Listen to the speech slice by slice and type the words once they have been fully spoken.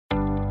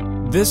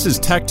This is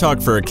Tech Talk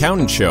for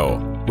Accountant Show,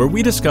 where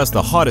we discuss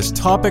the hottest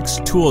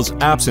topics, tools,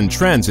 apps, and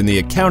trends in the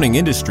accounting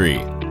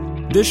industry.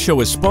 This show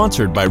is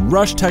sponsored by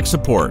Rush Tech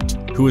Support,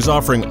 who is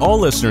offering all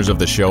listeners of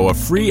the show a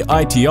free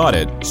IT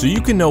audit so you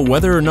can know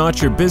whether or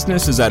not your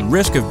business is at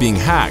risk of being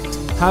hacked,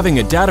 having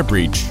a data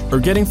breach, or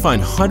getting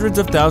fined hundreds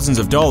of thousands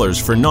of dollars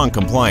for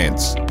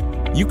non-compliance.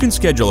 You can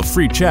schedule a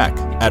free check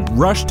at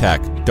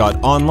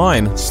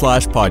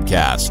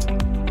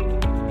rushtech.online/podcast.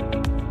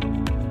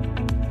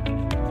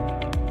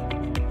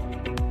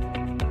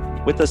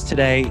 With us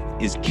today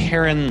is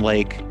Karen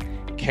Lake.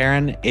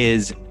 Karen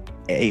is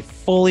a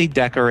fully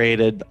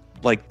decorated,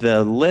 like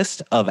the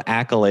list of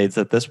accolades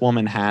that this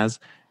woman has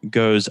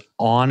goes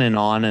on and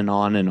on and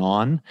on and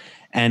on.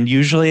 And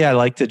usually I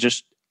like to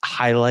just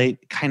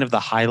highlight kind of the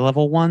high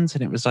level ones.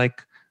 And it was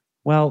like,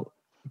 well,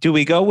 do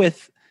we go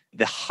with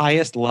the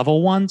highest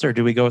level ones or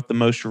do we go with the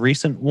most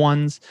recent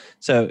ones?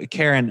 So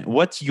Karen,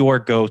 what's your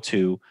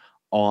go-to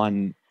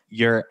on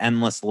your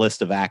endless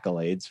list of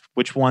accolades?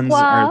 Which ones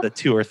are the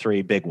 2 or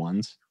 3 big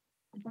ones?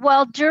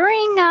 Well,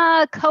 during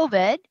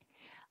COVID,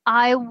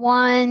 I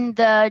won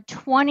the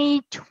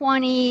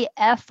 2020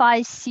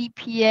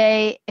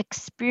 FICPA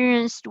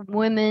Experienced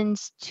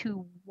Women's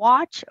to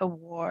Watch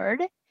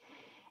Award.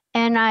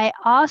 And I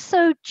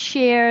also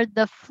chaired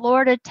the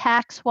Florida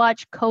Tax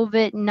Watch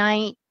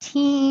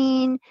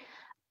COVID-19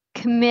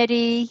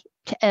 committee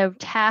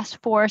task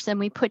force, and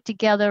we put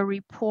together a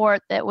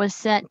report that was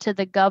sent to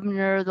the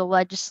governor, the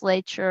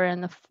legislature,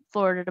 and the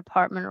Florida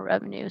Department of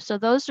Revenue. So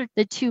those are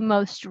the 2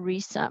 most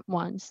recent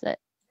ones that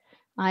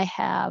I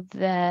have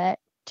that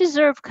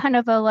deserve kind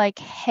of a like,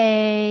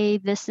 hey,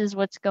 this is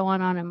what's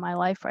going on in my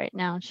life right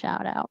now,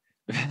 shout out.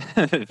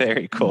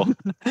 Very cool.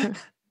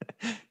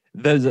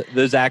 Those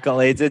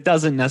accolades, it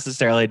doesn't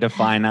necessarily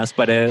define us,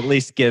 but it at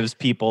least gives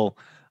people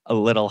a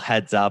little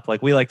heads up.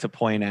 Like we like to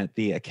point at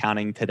the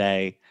Accounting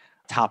Today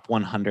top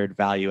 100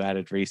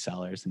 value-added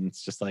resellers. And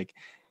it's just like,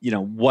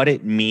 what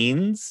it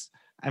means.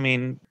 I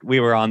mean,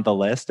 we were on the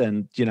list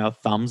and,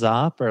 thumbs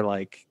up or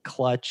like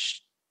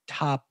clutch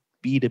top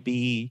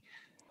B2B,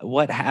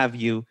 what have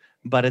you.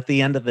 But at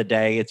the end of the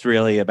day, it's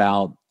really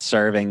about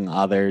serving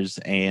others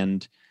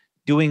and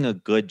doing a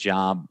good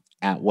job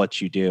at what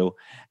you do.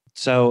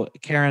 So,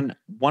 Karen,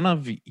 one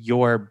of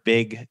your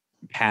big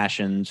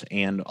passions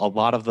and a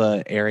lot of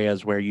the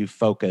areas where you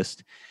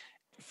focused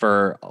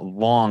for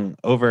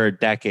over a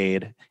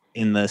decade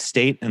in the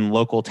state and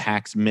local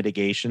tax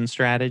mitigation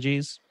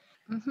strategies.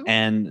 Mm-hmm.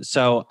 And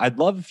so I'd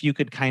love if you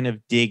could kind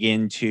of dig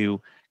into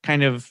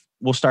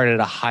we'll start at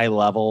a high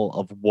level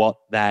of what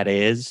that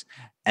is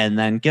and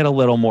then get a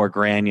little more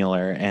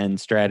granular and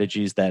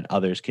strategies that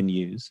others can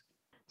use.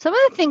 Some of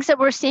the things that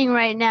we're seeing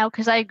right now,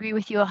 because I agree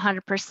with you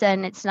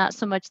 100%, it's not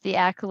so much the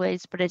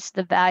accolades, but it's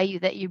the value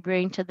that you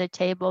bring to the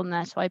table. And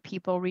that's why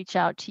people reach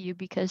out to you,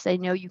 because they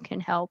know you can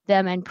help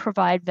them and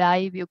provide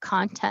valuable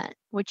content,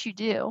 which you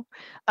do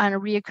on a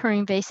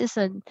reoccurring basis.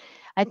 And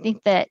I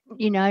think that,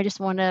 I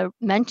just want to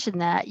mention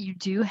that you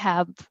do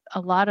have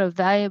a lot of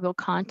valuable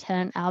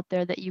content out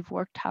there that you've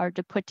worked hard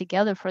to put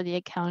together for the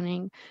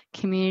accounting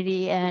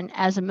community. And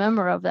as a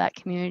member of that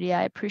community,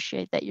 I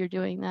appreciate that you're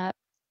doing that.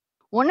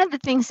 One of the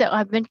things that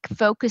I've been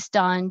focused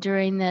on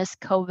during this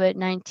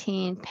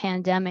COVID-19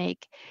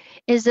 pandemic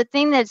is the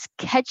thing that's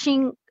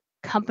catching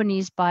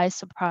companies by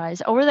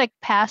surprise. Over the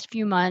past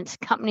few months,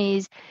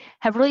 companies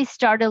have really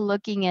started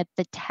looking at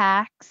the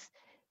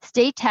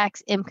state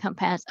tax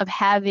impacts of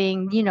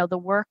having, the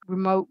work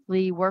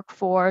remotely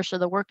workforce or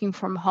the working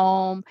from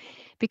home,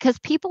 because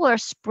people are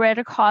spread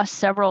across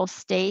several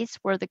states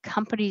where the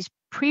companies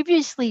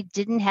previously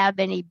didn't have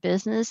any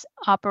business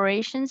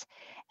operations.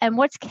 And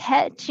what's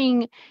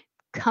catching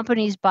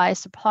companies by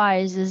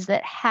surprise is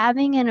that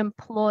having an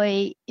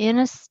employee in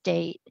a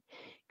state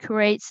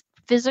creates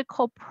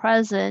physical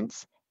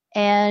presence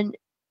and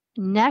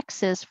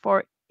nexus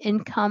for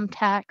income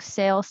tax,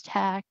 sales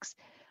tax,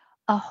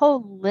 a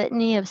whole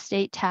litany of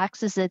state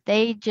taxes that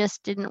they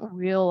just didn't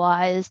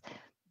realize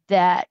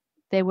that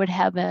they would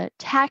have a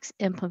tax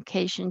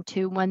implication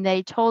to when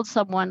they told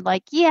someone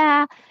like,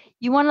 yeah,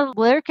 you want to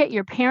work at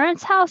your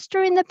parents' house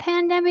during the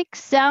pandemic?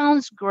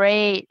 Sounds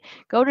great.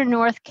 Go to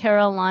North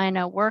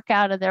Carolina, work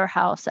out of their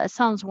house. That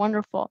sounds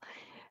wonderful.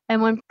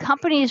 And when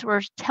companies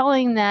were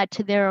telling that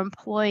to their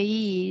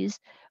employees,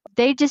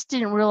 they just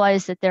didn't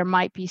realize that there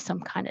might be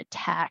some kind of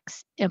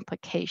tax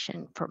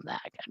implication from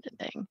that kind of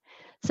thing.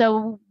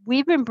 So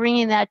we've been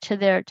bringing that to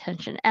their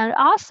attention. And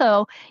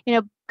also,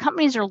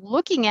 companies are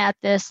looking at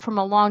this from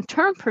a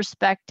long-term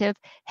perspective.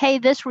 Hey,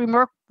 this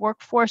remote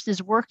workforce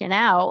is working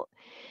out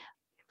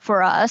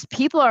for us.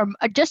 People are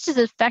just as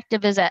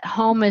effective as at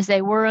home as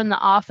they were in the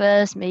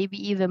office, maybe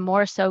even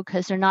more so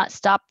because they're not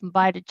stopping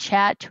by to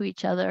chat to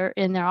each other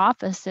in their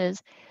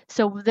offices.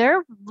 So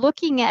they're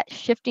looking at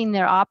shifting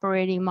their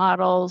operating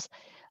models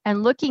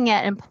and looking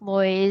at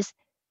employees.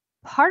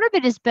 Part of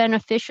it is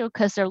beneficial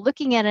because they're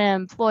looking at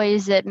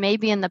employees that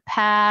maybe in the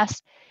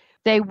past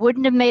they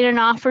wouldn't have made an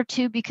offer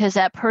to because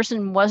that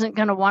person wasn't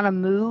going to want to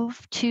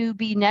move to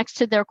be next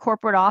to their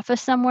corporate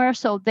office somewhere.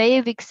 So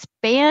they've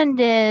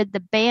expanded the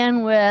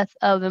bandwidth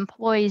of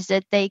employees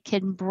that they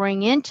can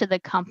bring into the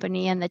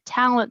company and the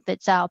talent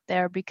that's out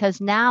there, because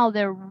now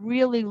they're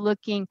really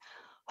looking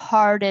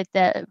hard at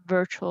that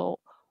virtual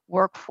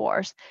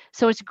workforce.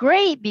 So it's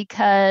great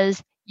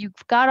because you've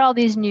got all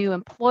these new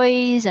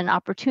employees and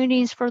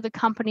opportunities for the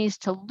companies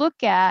to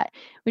look at.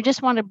 We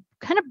just want to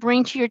kind of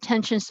bring to your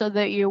attention so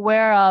that you're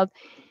aware of,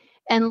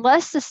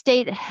 unless the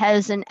state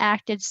has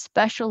enacted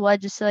special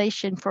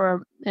legislation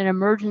for an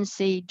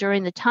emergency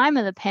during the time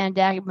of the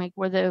pandemic,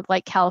 where they're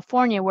like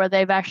California, where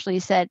they've actually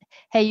said,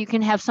 hey, you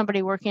can have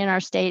somebody working in our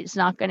state, it's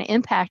not going to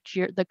impact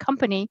the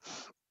company.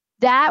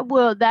 That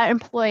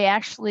employee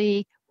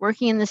actually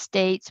working in the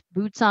States,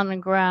 boots on the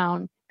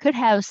ground, could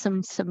have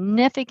some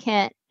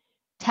significant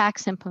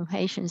tax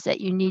implications that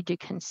you need to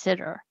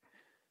consider.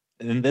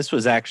 And this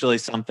was actually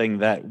something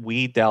that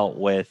we dealt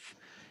with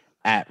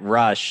at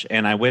Rush.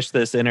 And I wish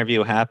this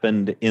interview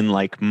happened in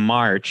like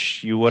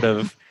March. You would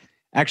have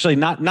actually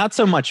not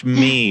so much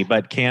me,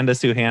 but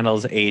Candace, who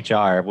handles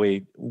HR.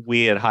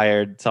 We had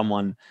hired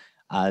someone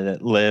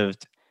that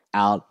lived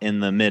out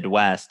in the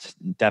Midwest,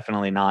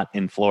 definitely not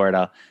in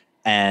Florida.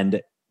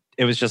 And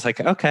it was just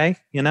like, okay,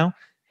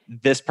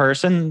 this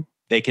person,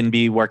 they can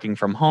be working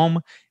from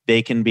home.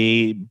 They can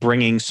be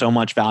bringing so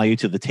much value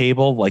to the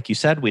table. Like you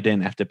said, we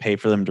didn't have to pay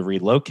for them to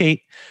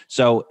relocate.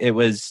 So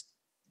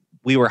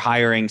we were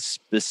hiring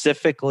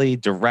specifically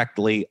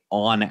directly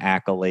on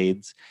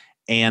accolades.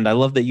 And I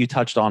love that you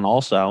touched on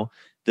also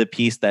the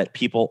piece that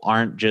people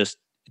aren't just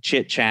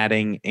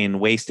chit-chatting and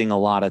wasting a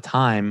lot of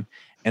time.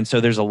 And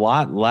so there's a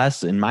lot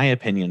less, in my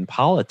opinion,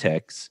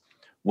 politics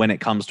when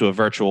it comes to a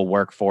virtual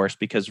workforce,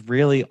 because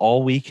really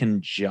all we can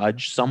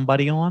judge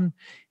somebody on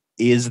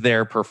is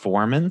their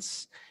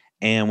performance.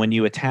 And when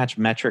you attach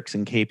metrics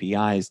and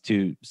KPIs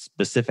to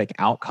specific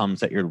outcomes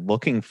that you're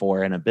looking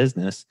for in a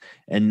business,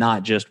 and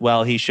not just,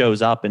 well, he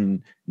shows up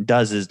and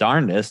does his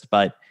darndest,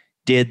 but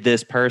did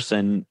this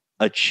person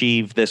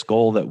achieve this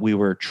goal that we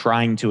were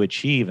trying to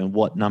achieve, and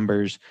what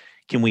numbers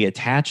can we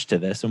attach to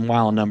this? And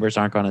while numbers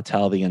aren't going to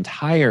tell the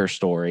entire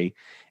story,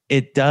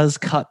 it does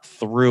cut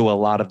through a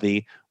lot of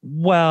the,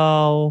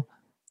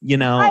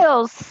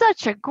 Kyle's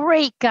such a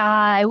great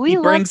guy. He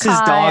brings his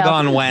dog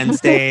on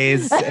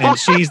Wednesdays and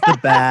she's the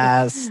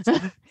best.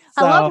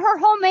 I love her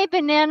homemade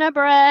banana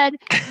bread.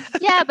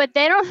 Yeah, but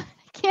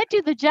can't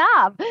do the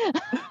job.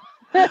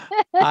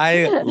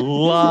 I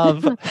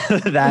love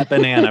that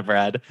banana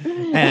bread.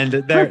 And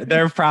there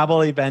have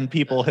probably been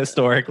people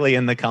historically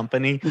in the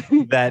company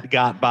that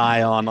got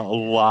by on a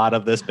lot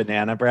of this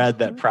banana bread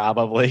that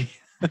probably...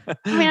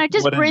 I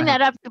just bring that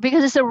up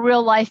because it's a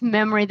real life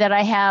memory that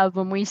I have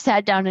when we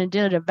sat down and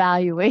did an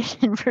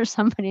evaluation for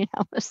somebody. And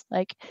I was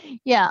like,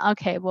 yeah,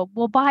 okay, well,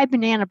 we'll buy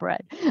banana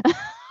bread.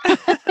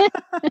 Because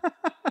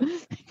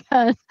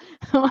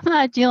I'm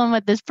not dealing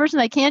with this person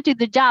that can't do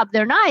the job.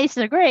 They're nice,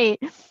 they're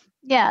great.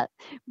 Yeah,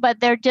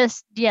 but they're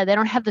just, they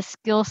don't have the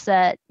skill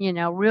set,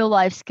 real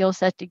life skill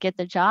set to get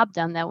the job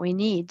done that we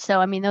need.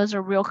 So, those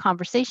are real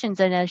conversations.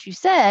 And as you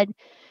said,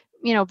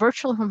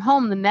 virtual from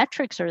home, the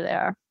metrics are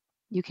there.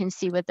 You can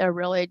see what they're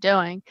really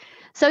doing.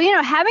 So,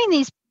 having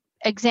these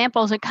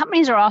examples, and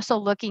companies are also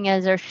looking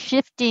as they're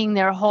shifting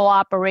their whole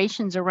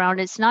operations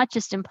around. It's not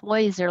just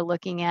employees they're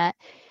looking at.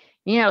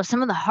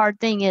 Some of the hard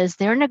thing is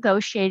they're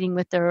negotiating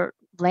with their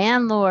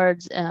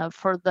landlords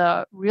for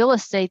the real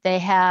estate they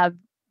have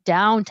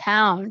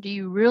downtown. Do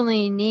you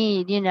really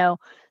need,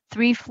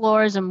 3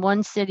 floors in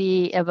one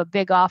city of a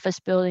big office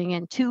building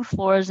and 2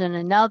 floors in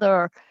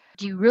another?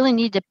 Do you really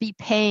need to be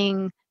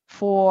paying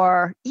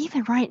for,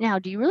 even right now,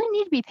 do you really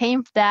need to be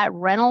paying for that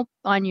rental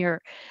on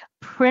your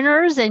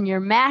printers and your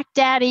Mac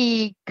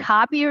Daddy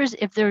copiers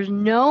if there's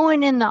no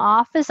one in the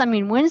office?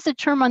 When's the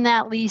term on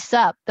that lease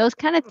up? Those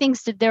kind of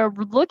things that they're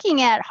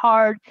looking at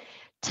hard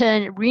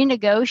to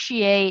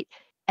renegotiate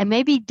and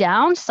maybe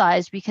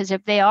downsize, because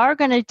if they are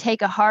going to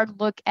take a hard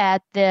look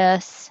at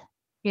this,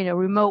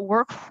 remote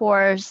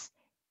workforce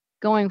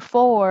going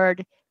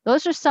forward,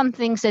 those are some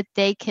things that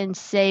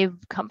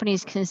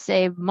companies can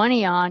save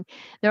money on.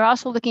 They're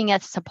also looking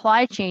at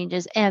supply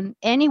changes, and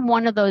any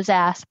one of those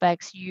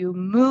aspects, you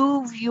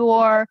move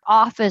your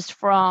office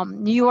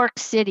from New York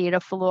City to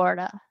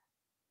Florida.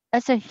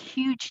 That's a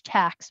huge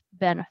tax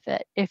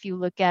benefit if you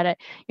look at it.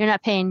 You're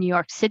not paying New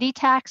York City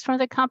tax for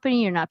the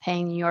company. You're not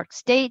paying New York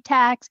State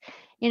tax.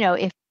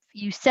 If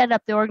you set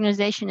up the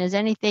organization as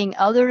anything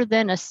other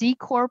than a C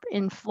Corp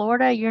in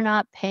Florida, you're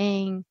not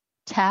paying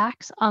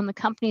tax on the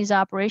company's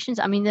operations.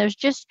 There's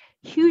just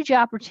huge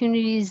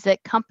opportunities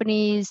that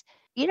companies,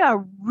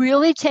 are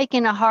really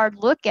taking a hard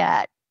look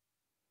at,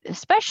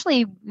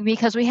 especially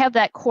because we have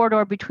that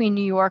corridor between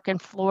New York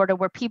and Florida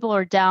where people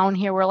are down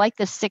here. We're like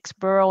the 6th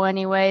borough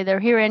anyway.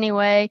 They're here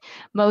anyway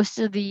most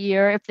of the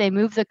year. If they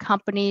move the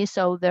company,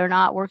 so they're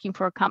not working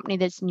for a company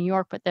that's New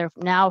York, but they're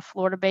now a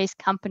Florida-based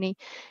company,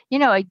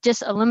 it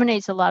just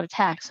eliminates a lot of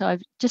tax. So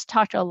I've just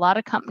talked to a lot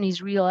of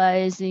companies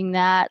realizing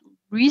that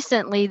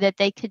recently that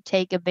they could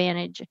take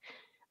advantage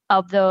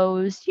of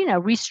those,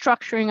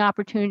 restructuring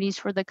opportunities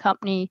for the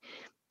company.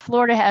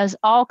 Florida has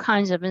all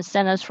kinds of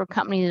incentives for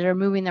companies that are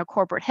moving their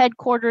corporate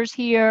headquarters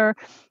here,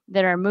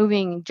 that are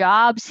moving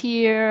jobs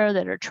here,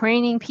 that are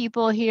training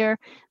people here,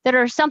 that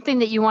are something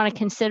that you want to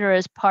consider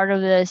as part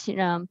of this,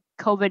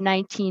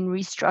 COVID-19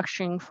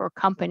 restructuring for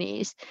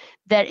companies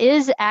that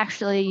is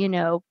actually,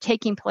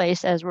 taking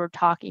place as we're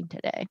talking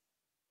today.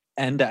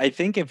 And I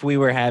think if we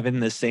were having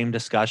the same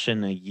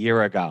discussion a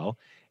year ago,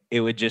 it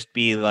would just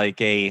be like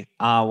this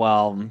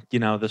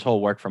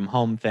whole work from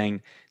home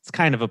thing, it's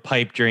kind of a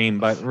pipe dream,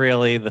 but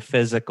really the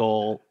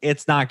physical,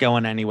 it's not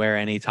going anywhere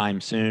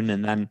anytime soon.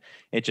 And then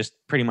it just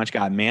pretty much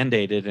got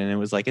mandated. And it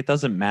was like, it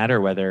doesn't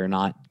matter whether or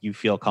not you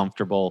feel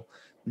comfortable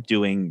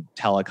doing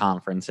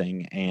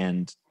teleconferencing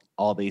and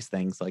all these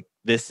things. Like,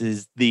 this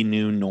is the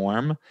new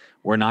norm.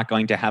 We're not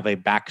going to have a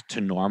back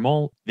to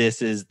normal.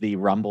 This is the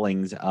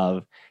rumblings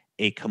of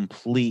a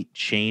complete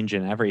change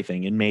in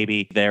everything. And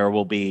maybe there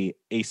will be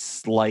a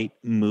slight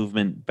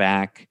movement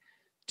back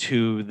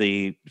to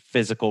the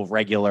physical,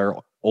 regular,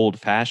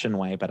 old-fashioned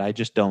way, but I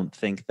just don't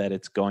think that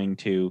it's going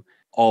to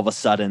all of a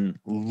sudden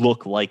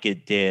look like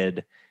it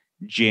did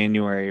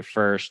January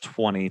 1st,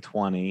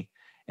 2020.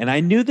 And I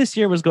knew this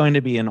year was going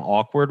to be an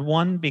awkward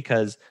one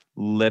because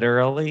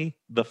literally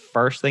the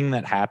first thing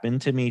that happened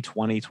to me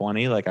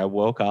 2020, like I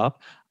woke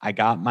up, I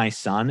got my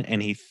son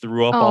and he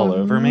threw up all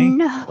over me.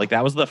 No. Like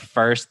that was the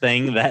first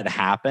thing that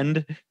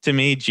happened to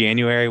me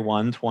January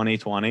 1,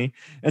 2020.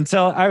 And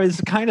so I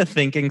was kind of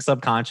thinking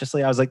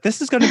subconsciously, I was like,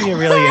 this is going to be a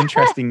really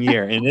interesting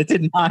year. And it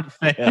did not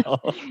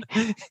fail.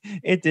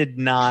 It did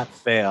not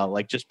fail.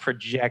 Like just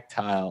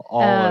projectile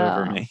all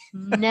over me.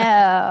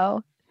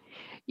 No.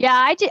 Yeah,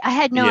 I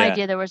had no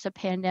idea there was a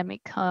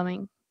pandemic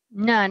coming.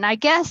 None. I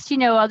guess,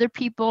 other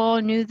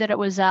people knew that it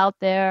was out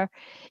there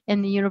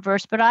in the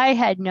universe, but I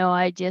had no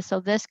idea. So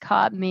this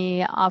caught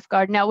me off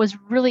guard. Now, it was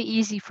really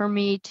easy for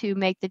me to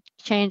make the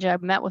change. I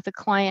met with a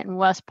client in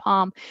West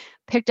Palm,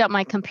 picked up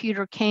my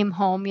computer, came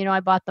home. I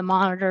bought the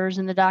monitors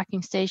and the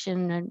docking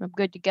station, and I'm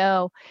good to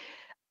go.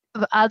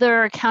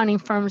 Other accounting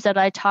firms that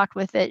I talked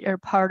with that are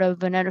part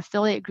of an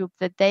affiliate group,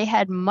 that they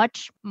had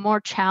much more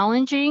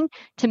challenging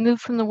to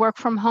move from the work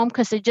from home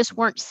because they just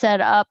weren't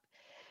set up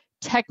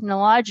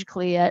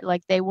technologically yet.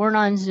 Like they weren't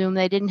on Zoom,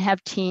 they didn't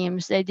have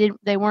Teams,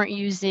 they weren't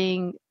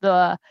using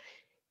the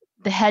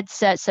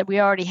headsets that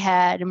we already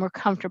had and were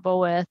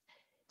comfortable with.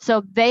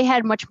 So they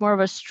had much more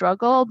of a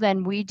struggle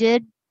than we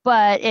did.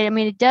 But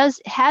it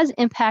has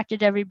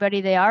impacted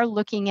everybody. They are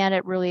looking at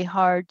it really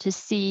hard to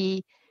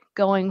see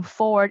going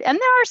forward. And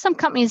there are some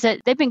companies that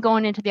they've been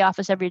going into the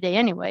office every day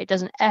anyway. It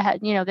doesn't,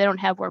 they don't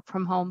have work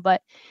from home.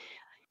 But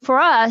for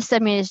us,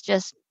 it's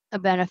just a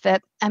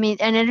benefit. And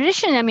in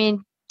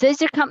addition,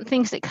 these are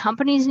things that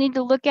companies need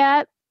to look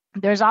at.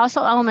 There's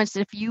also elements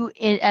that if you,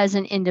 as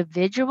an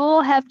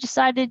individual, have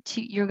decided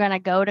you're going to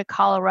go to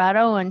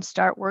Colorado and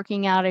start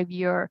working out of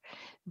your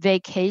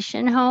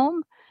vacation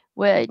home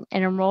and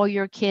enroll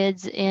your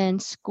kids in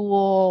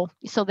school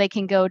so they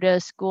can go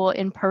to school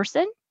in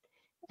person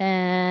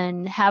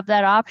and have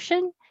that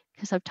option,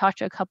 because I've talked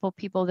to a couple of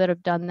people that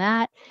have done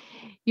that.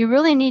 You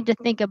really need to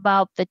think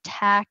about the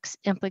tax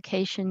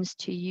implications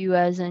to you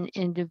as an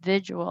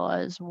individual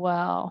as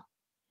well.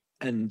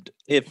 And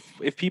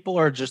if people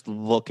are just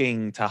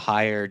looking to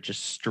hire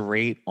just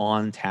straight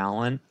on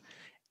talent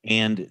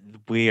and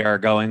we are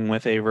going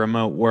with a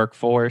remote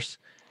workforce,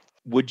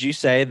 would you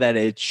say that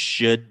it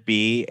should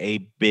be a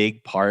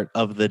big part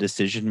of the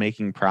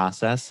decision-making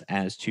process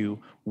as to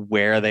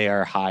where they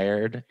are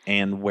hired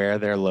and where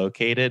they're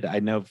located?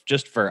 I know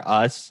just for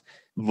us,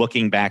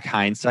 looking back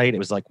hindsight, it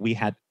was like we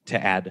had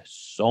to add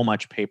so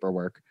much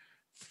paperwork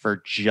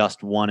for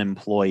just one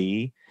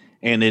employee,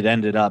 and it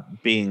ended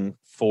up being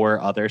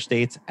 4 other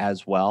states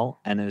as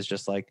well. And it's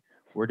just like,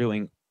 we're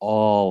doing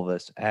all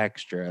this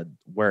extra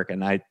work.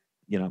 And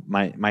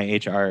my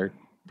HR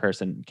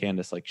person,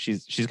 Candace, like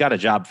she's got a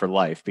job for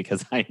life,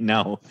 because I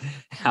know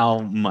how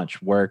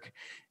much work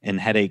and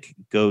headache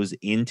goes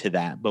into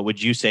that. But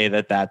would you say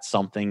that that's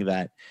something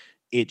that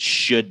it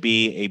should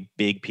be a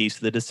big piece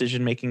of the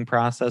decision-making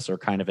process, or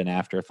kind of an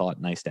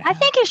afterthought, nice to have? I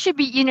think it should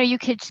be, you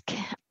could,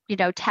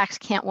 tax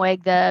can't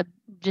wag the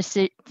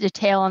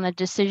tail on the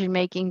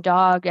decision-making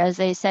dog, as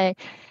they say.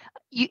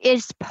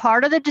 It's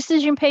part of the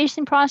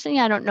decision-making process.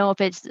 I don't know if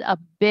it's a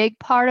big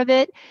part of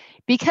it,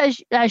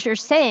 because as you're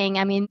saying,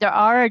 there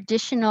are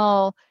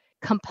additional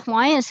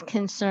compliance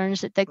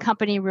concerns that the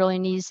company really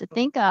needs to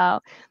think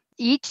of.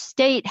 Each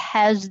state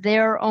has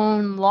their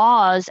own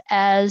laws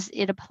as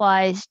it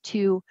applies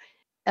to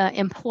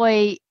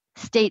employee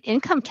state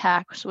income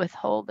tax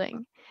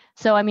withholding.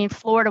 So,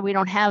 Florida, we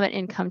don't have an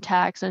income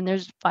tax, and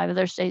there's 5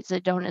 other states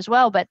that don't as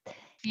well. But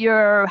if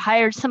you're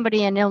hired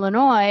somebody in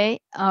Illinois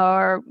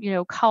or,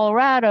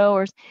 Colorado,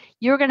 or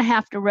you're going to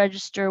have to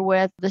register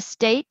with the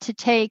state to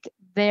take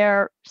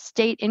their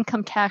state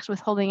income tax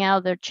withholding out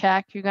of their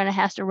check. You're going to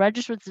have to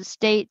register with the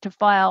state to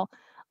file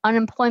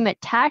unemployment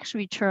tax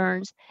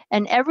returns,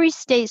 and every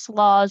state's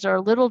laws are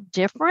a little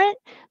different.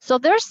 So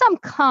there's some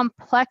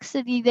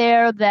complexity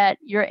there that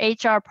your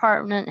HR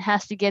department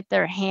has to get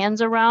their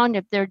hands around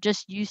if they're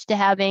just used to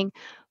having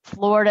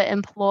Florida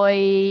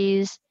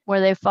employees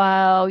where they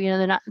file,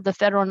 the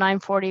federal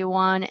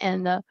 941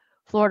 and the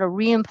Florida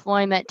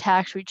reemployment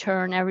tax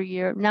return every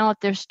year. Now, if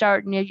they're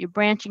starting, you're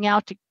branching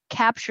out to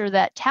capture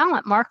that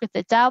talent market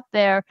that's out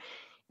there,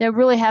 they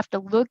really have to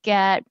look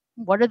at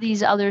what are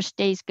these other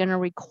states going to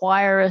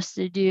require us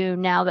to do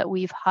now that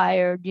we've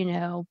hired,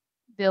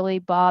 Billy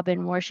Bob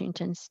in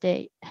Washington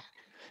State.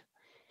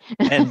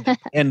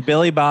 and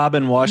Billy Bob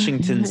in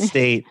Washington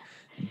State,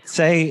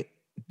 say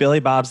Billy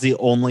Bob's the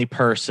only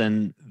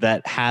person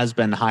that has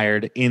been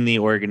hired in the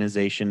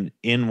organization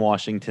in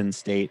Washington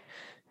State,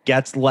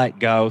 gets let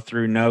go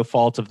through no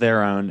fault of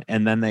their own,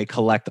 and then they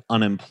collect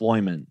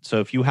unemployment. So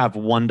if you have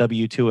one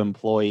W-2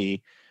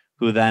 employee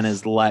who then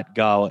is let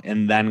go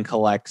and then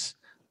collects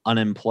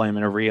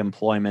unemployment or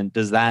reemployment,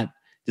 does that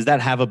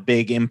have a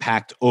big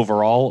impact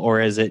overall,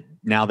 or is it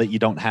now that you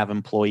don't have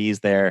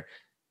employees there,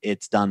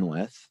 it's done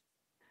with?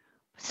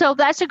 So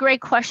that's a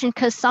great question,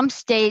 because some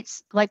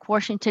states like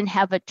Washington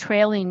have a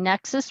trailing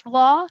nexus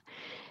law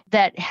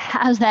that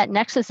has that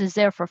nexus is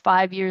there for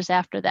 5 years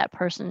after that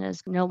person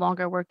is no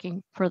longer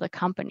working for the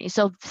company.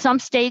 So some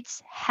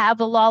states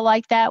have a law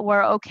like that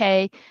where,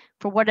 okay,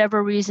 for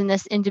whatever reason,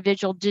 this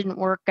individual didn't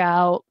work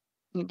out,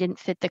 you didn't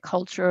fit the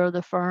culture of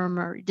the firm,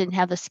 or you didn't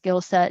have the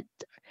skill set,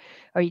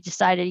 or you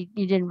decided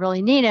you didn't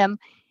really need him,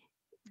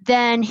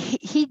 then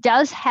he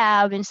does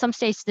have, in some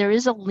states, there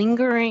is a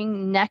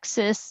lingering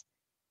nexus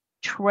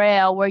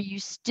trail where you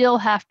still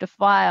have to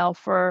file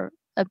for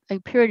a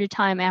period of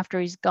time after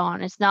he's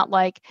gone. It's not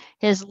like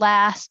his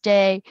last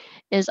day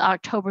is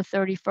October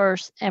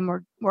 31st and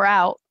we're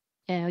out.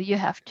 You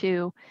have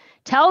to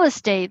tell the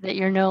state that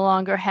you're no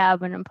longer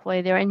have an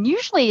employee there. And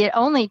usually it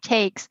only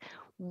takes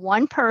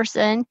one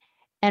person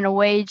and a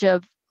wage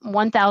of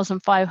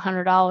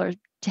 $1,500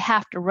 to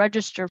have to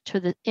register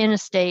in a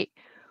state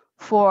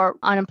for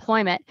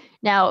unemployment.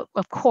 Now,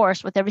 of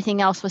course, with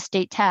everything else with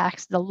state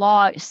tax, the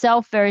law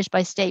itself varies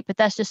by state, but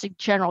that's just a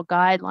general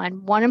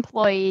guideline. One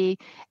employee,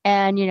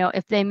 and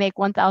if they make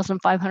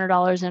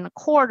 $1,500 in a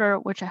quarter,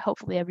 which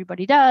hopefully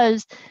everybody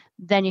does,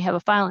 then you have a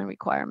filing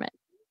requirement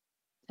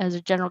as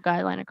a general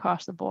guideline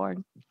across the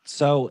board.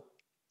 So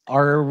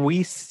are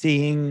we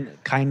seeing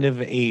kind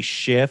of a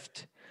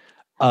shift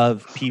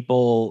of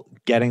people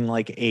getting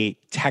like a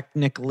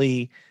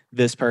technically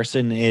this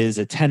person is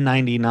a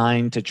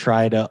 1099 to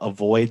try to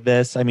avoid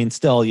this? I mean,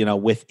 still,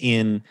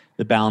 within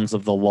the bounds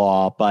of the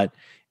law, but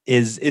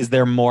is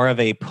there more of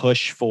a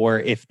push for,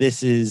 if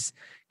this is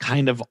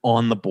kind of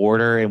on the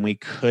border and we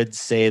could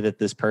say that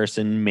this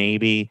person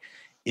maybe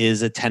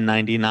is a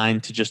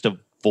 1099, to just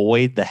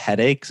avoid the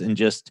headaches and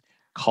just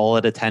call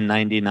it a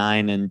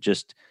 1099 and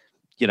just,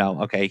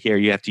 okay, here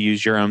you have to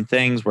use your own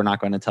things. We're not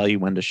going to tell you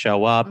when to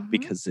show up,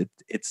 because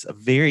it's a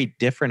very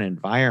different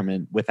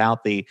environment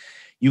without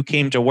you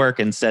came to work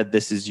and said,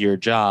 this is your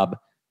job,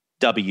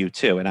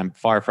 W-2. And I'm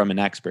far from an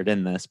expert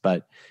in this,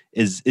 but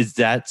is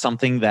that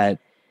something that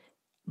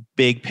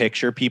big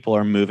picture people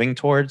are moving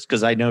towards?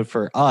 Because I know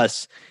for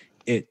us,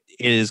 it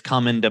is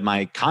come into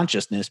my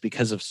consciousness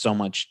because of so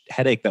much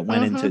headache that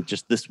went into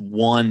just this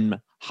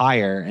one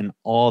hire and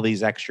all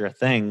these extra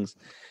things.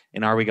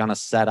 And are we going to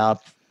set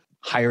up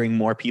hiring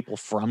more people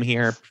from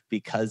here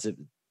because it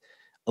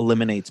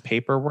eliminates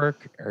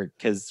paperwork, or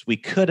because we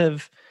could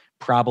have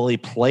probably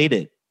played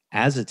it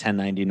as a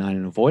 1099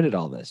 and avoided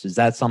all this? Is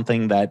that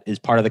something that is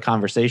part of the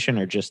conversation,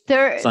 or just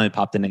something that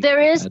popped in?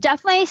 There is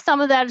definitely some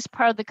of that as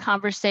part of the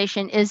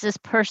conversation. Is this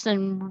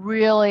person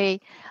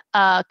really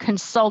a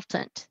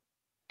consultant?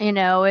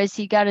 Is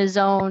he got his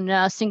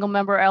own single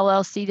member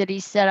LLC that he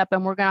set up,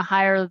 and we're going to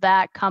hire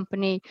that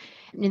company,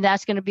 and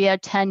that's going to be a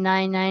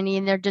 1099,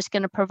 and they're just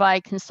going to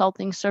provide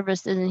consulting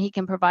services, and he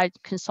can provide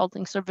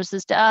consulting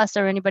services to us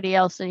or anybody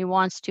else that he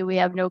wants to. We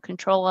have no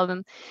control of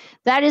him.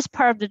 That is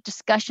part of the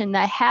discussion.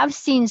 I have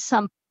seen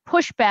some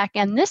pushback,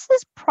 and this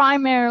is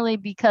primarily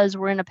because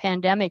we're in a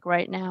pandemic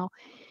right now.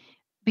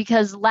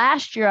 Because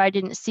last year I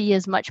didn't see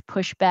as much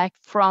pushback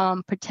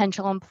from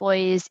potential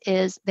employees,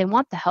 is they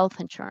want the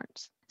health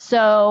insurance.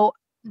 So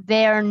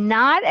they're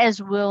not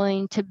as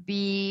willing to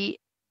be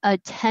a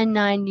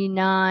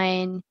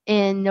 1099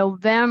 in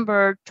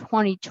November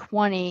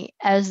 2020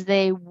 as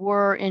they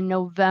were in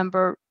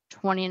November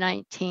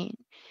 2019.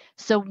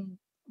 So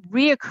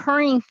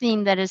reoccurring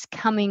theme that is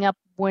coming up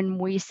when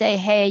we say,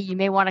 hey, you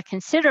may want to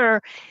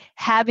consider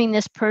having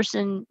this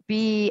person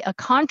be a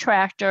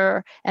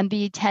contractor and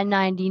be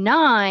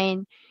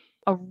 1099,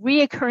 a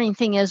reoccurring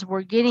thing is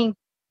we're getting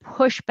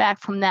pushback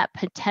from that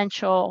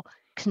potential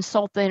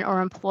consultant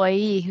or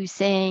employee who's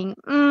saying,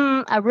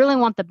 I really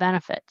want the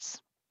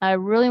benefits. I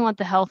really want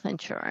the health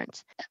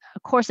insurance.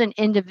 Of course, an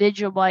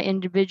individual by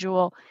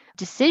individual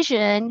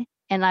decision,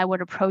 and I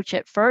would approach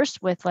it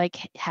first with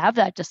have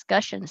that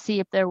discussion,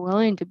 see if they're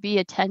willing to be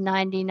a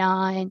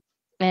 1099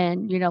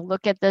 and,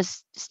 look at the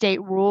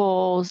state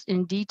rules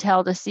in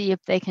detail to see if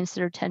they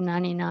consider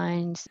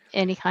 1099s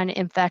any kind of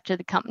impact to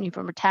the company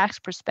from a tax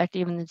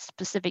perspective in the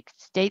specific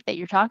state that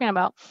you're talking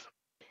about.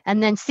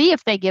 And then see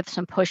if they give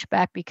some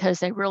pushback because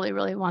they really,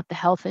 really want the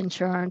health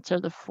insurance or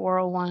the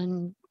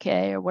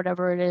 401k or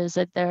whatever it is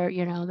that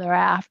they're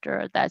after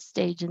at that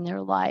stage in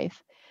their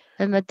life.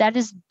 But that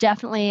is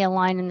definitely a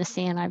line in the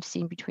sand I've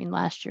seen between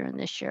last year and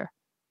this year.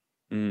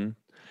 Mm.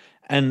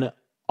 And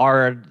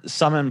are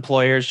some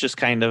employers just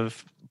kind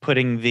of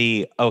putting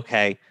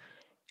okay,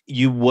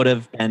 you would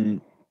have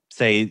been,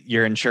 say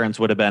your insurance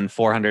would have been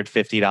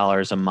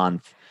 $450 a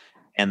month,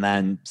 and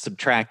then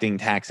subtracting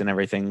tax and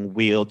everything,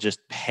 we'll just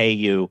pay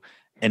you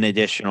an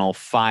additional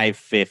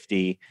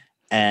 $550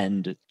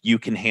 and you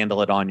can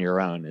handle it on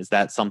your own. Is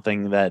that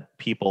something that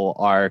people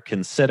are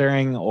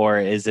considering, or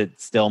is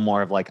it still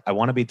more of like, I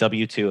want to be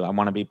W-2, I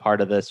want to be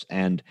part of this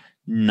and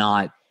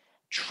not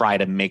try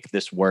to make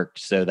this work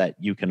so that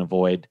you can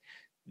avoid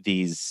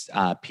these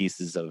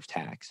pieces of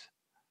tax?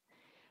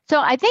 So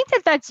I think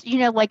that's,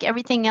 like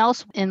everything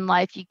else in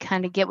life, you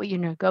kind of get what you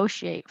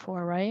negotiate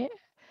for, right?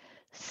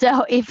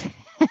 So if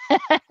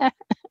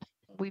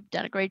we've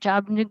done a great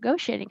job of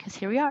negotiating because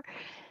here we are.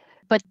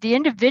 But the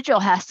individual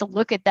has to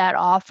look at that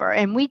offer.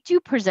 And we do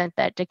present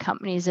that to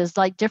companies as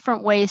like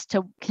different ways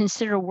to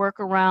consider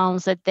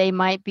workarounds that they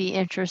might be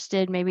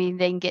interested. Maybe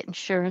they can get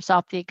insurance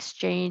off the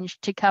exchange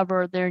to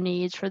cover their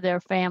needs for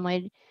their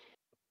family.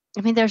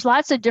 I mean, there's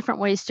lots of different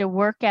ways to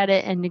work at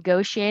it and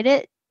negotiate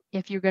it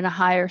if you're going to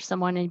hire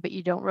someone, but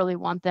you don't really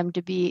want them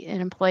to be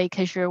an employee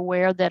because you're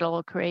aware that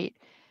it'll create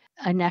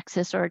a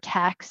nexus or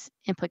tax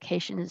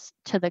implications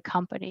to the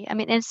company. I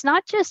mean, it's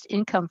not just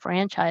income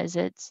franchise,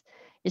 it's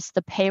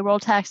the payroll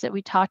tax that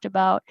we talked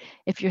about.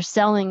 If you're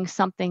selling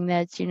something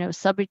that's,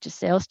 subject to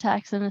sales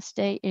tax in a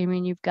state, I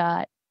mean, you've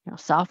got,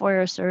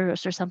 software or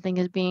service or something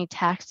is being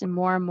taxed in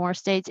more and more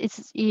states.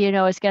 It's,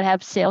 it's going to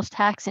have sales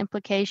tax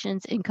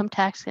implications, income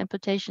tax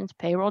implications,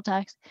 payroll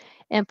tax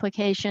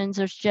implications.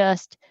 There's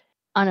just,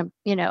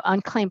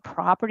 unclaimed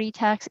property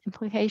tax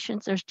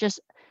implications. There's just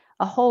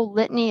a whole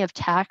litany of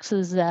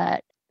taxes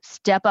that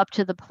step up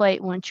to the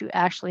plate once you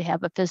actually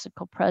have a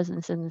physical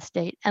presence in the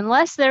state,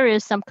 unless there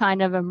is some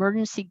kind of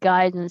emergency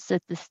guidance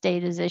that the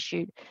state has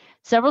issued.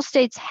 Several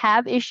states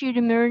have issued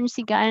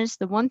emergency guidance.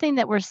 The one thing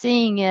that we're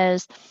seeing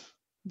is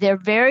they're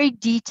very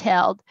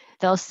detailed.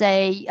 They'll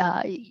say,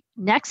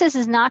 nexus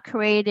is not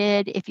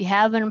created if you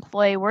have an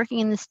employee working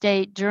in the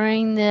state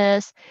during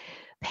this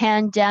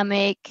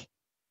pandemic,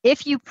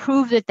 if you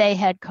prove that they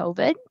had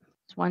COVID.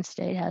 One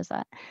state has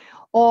that.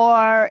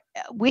 Or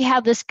we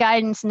have this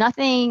guidance,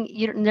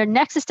 their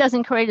nexus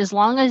doesn't create as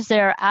long as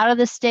they're out of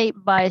the state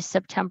by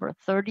September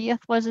 30th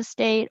was a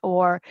state,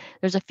 or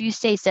there's a few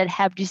states that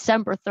have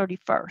December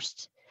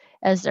 31st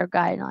as their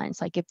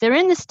guidelines. Like if they're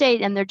in the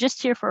state and they're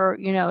just here for,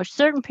 a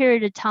certain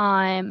period of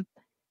time,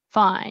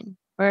 fine.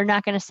 We're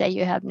not going to say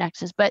you have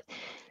nexus, but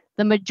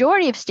the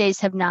majority of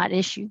states have not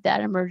issued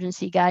that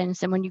emergency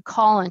guidance. And when you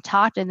call and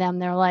talk to them,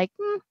 they're like,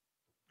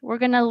 we're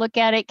going to look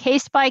at it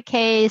case by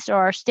case, or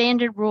our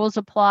standard rules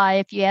apply.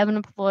 If you have an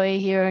employee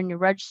here and you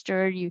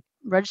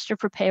register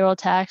for payroll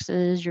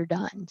taxes, you're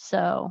done.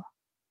 So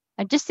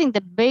I just think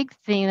the big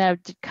thing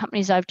that the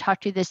companies I've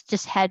talked to this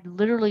just had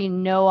literally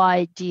no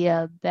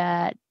idea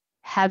that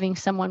having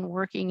someone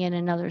working in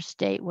another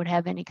state would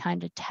have any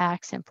kind of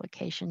tax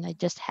implication. They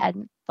just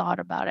hadn't thought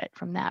about it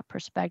from that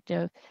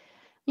perspective.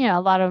 A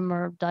lot of them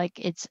are like,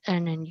 it's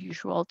an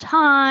unusual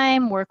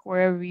time, work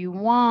wherever you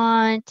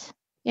want.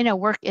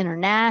 Work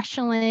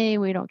internationally.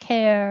 We don't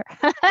care.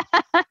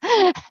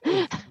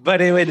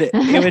 But it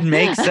would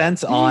make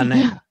sense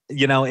on,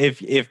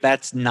 if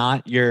that's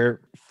not your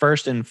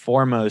first and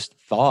foremost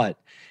thought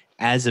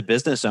as a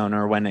business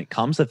owner when it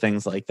comes to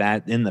things like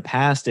that. In the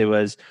past, it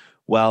was,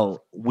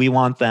 well, we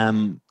want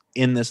them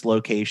in this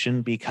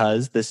location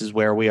because this is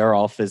where we are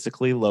all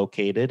physically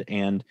located.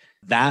 And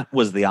that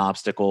was the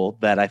obstacle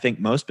that I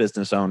think most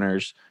business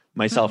owners,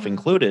 myself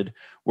included,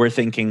 were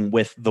thinking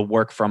with the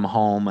work from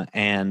home,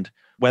 and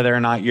whether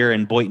or not you're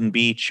in Boynton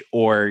Beach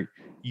or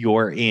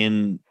you're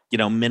in,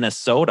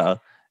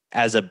 Minnesota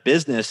as a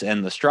business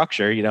and the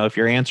structure, if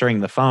you're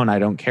answering the phone, I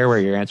don't care where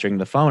you're answering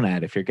the phone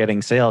at. If you're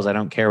getting sales, I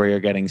don't care where you're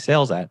getting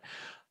sales at.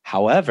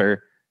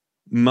 However,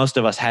 most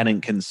of us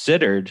hadn't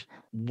considered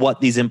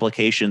what these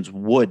implications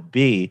would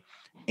be.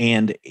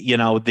 And,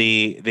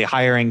 the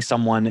hiring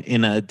someone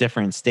in a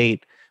different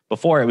state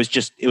before, it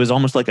was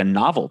almost like a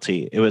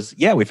novelty. It was,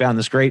 we found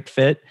this great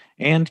fit.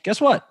 And guess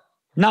what?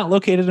 Not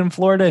located in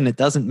Florida, and it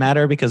doesn't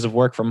matter because of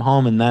work from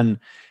home. And then,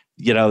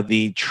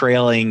 the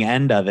trailing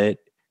end of it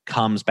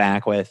comes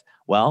back with,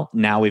 well,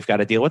 now we've got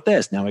to deal with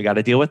this. Now we got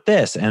to deal with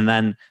this. And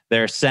then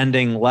they're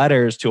sending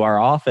letters to our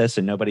office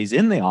and nobody's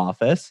in the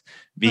office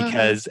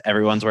because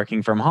everyone's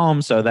working from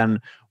home. So then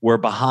we're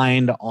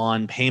behind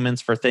on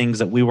payments for things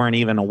that we weren't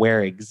even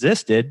aware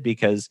existed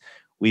because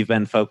we've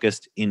been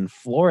focused in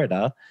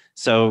Florida.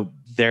 So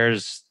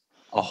there's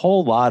a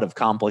whole lot of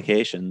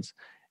complications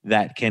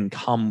that can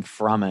come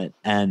from it.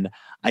 And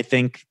I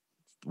think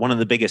one of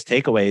the biggest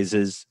takeaways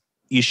is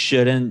you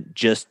shouldn't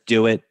just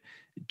do it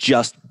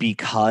just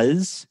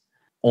because,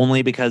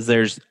 only because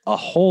there's a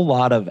whole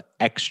lot of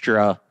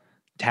extra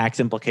tax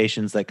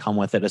implications that come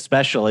with it,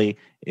 especially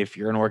if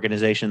you're an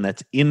organization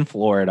that's in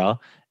Florida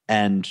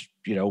and,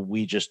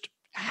 we just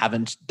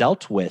haven't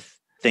dealt with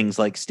things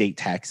like state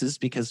taxes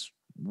because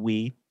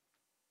we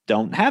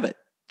don't have it.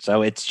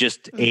 So it's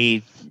just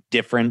a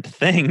different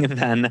thing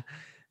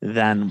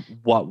than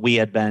what we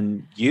had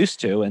been used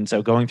to. And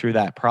so going through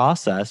that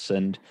process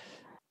and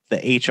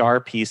the HR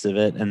piece of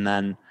it, and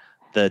then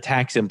the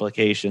tax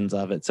implications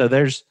of it. So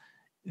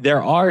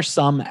there are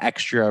some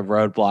extra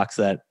roadblocks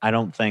that I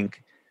don't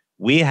think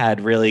we had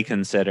really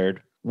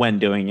considered when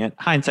doing it.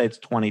 Hindsight's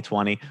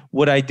 2020.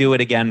 Would I do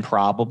it again?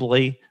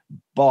 Probably,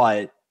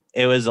 but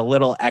it was a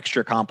little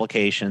extra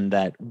complication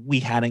that we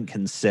hadn't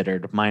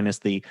considered, minus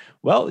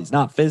he's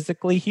not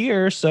physically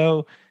here.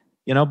 So,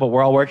 but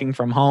we're all working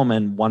from home,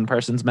 and one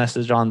person's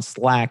message on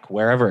Slack,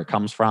 wherever it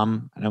comes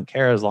from, I don't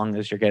care as long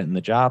as you're getting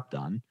the job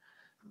done.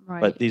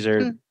 Right. But these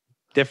are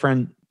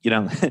different,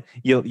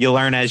 you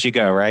learn as you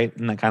go, right?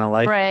 In that kind of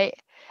life. Right.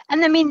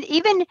 And I mean,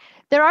 even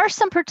there are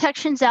some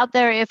protections out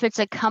there if it's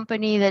a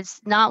company that's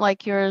not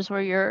like yours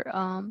where you're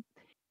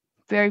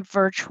very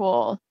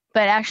virtual.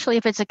 But actually,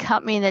 if it's a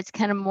company that's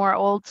kind of more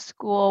old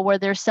school, where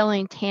they're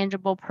selling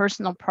tangible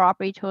personal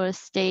property to a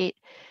state,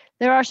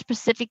 there are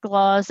specific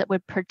laws that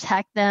would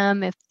protect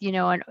them. If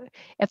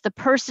if the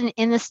person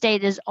in the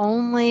state is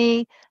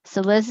only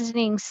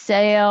soliciting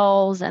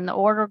sales and the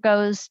order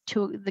goes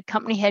to the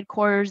company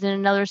headquarters in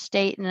another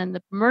state, and then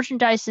the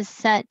merchandise is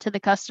sent to the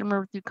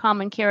customer through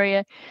common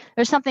carrier,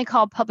 there's something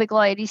called Public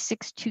Law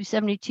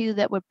 86-272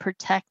 that would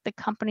protect the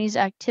company's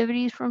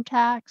activities from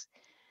tax.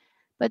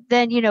 But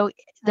then,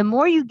 the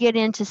more you get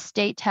into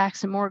state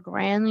tax, the more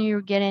granular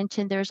you get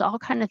into, there's all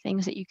kind of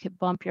things that you could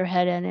bump your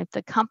head in. If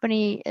the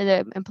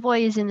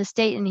employee is in the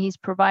state and he's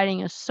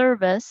providing a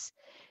service,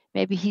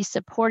 maybe he's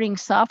supporting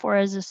software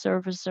as a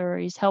service, or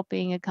he's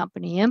helping a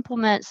company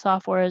implement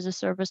software as a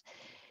service,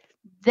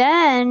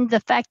 then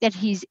the fact that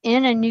he's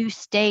in a new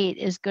state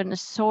is going to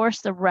source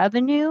the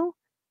revenue.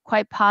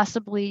 Quite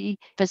possibly,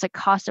 if it's a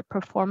cost of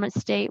performance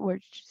state, where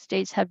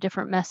states have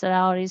different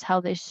methodologies,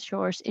 how they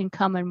source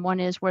income, and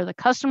one is where the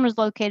customer is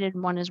located,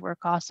 and one is where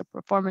cost of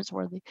performance,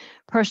 where the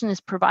person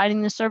is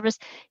providing the service.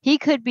 He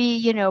could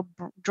be,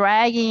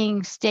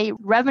 dragging state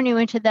revenue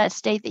into that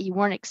state that you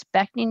weren't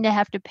expecting to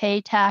have to pay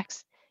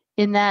tax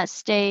in that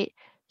state.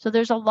 So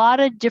there's a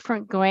lot of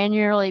different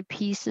granular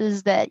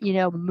pieces that,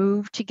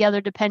 move together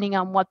depending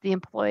on what the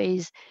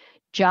employee's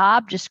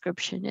job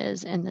description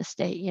is in the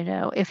state.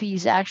 If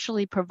he's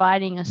actually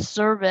providing a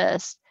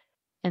service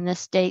in the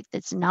state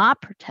that's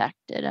not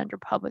protected under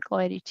Public Law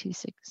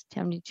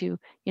 82-672,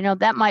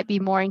 that might be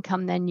more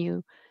income than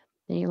you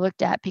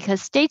looked at,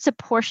 because states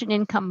apportion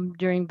income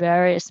during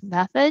various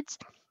methods.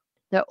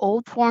 The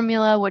old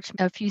formula, which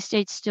a few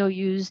states still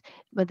use,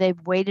 but they've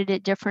weighted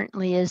it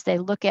differently, is they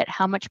look at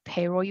how much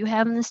payroll you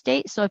have in the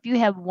state. So if you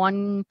have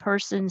one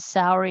person's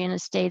salary in a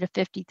state of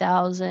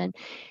 $50,000,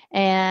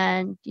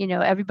 and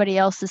everybody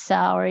else's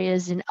salary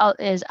is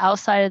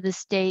outside of the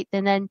state,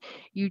 and then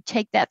you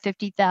take that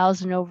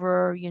 $50,000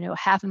 over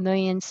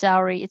 $500,000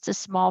 salary, it's a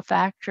small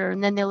factor.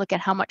 And then they look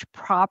at how much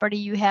property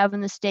you have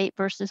in the state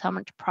versus how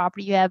much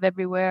property you have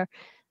everywhere,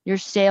 your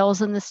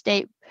sales in the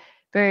state,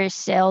 various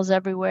sales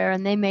everywhere,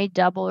 and they may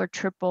double or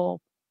triple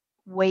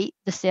weight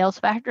the sales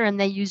factor, and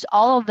they use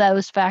all of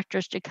those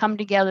factors to come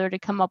together to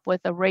come up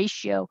with a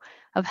ratio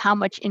of how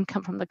much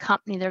income from the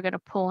company they're going to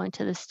pull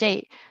into the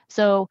state.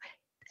 So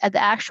the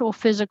actual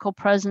physical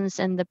presence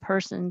and the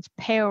person's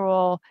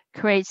payroll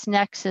creates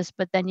nexus,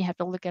 but then you have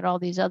to look at all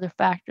these other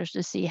factors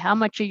to see how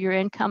much of your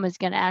income is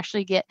going to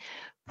actually get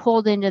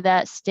pulled into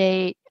that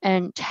state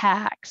and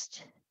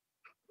taxed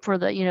for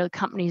the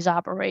company's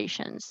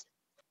operations.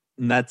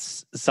 And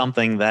that's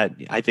something that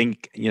I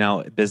think,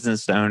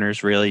 business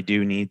owners really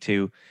do need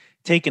to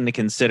take into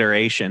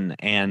consideration.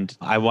 And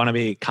I want to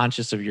be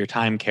conscious of your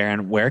time,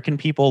 Karen. Where can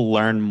people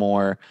learn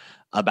more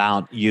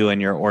about you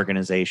and your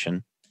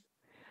organization?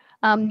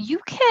 You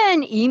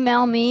can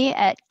email me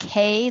at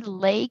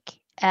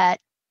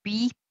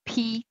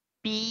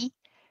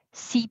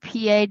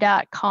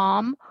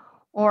klake@bppbcpa.com,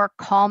 or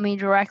call me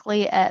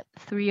directly at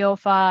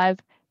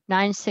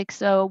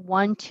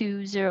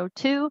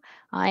 305-960-1202.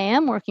 I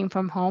am working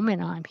from home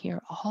and I'm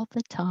here all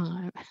the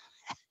time.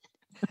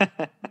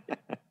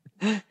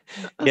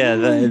 Yeah,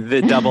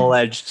 the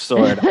double-edged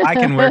sword. I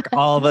can work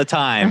all the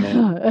time.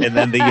 And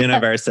then the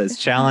universe says,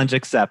 challenge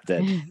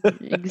accepted.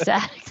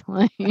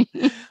 Exactly.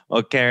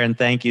 Well, Karen,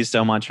 thank you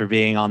so much for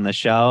being on the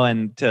show.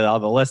 And to all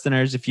the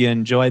listeners, if you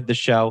enjoyed the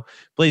show,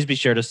 please be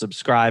sure to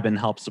subscribe and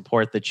help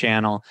support the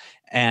channel.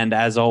 And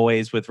as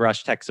always, with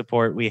Rush Tech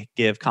Support, we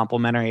give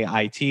complimentary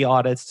IT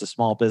audits to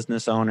small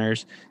business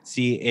owners,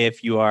 see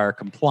if you are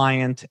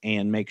compliant,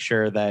 and make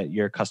sure that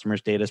your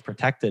customers' data is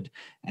protected.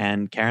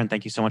 And Karen,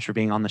 thank you so much for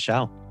being on the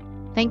show.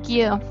 Thank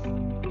you.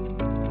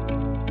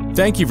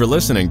 Thank you for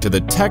listening to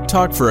the Tech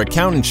Talk for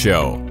Accountants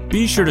show.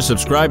 Be sure to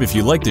subscribe if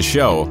you like the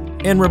show.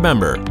 And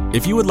remember,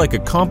 if you would like a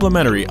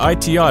complimentary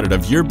IT audit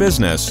of your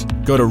business,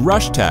 go Go to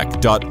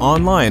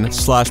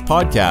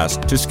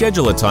rushtech.online/podcast to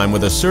schedule a time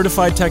with a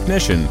certified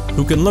technician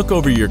who can look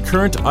over your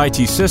current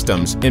IT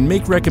systems and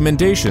make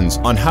recommendations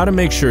on how to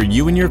make sure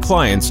you and your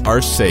clients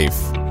are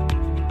safe.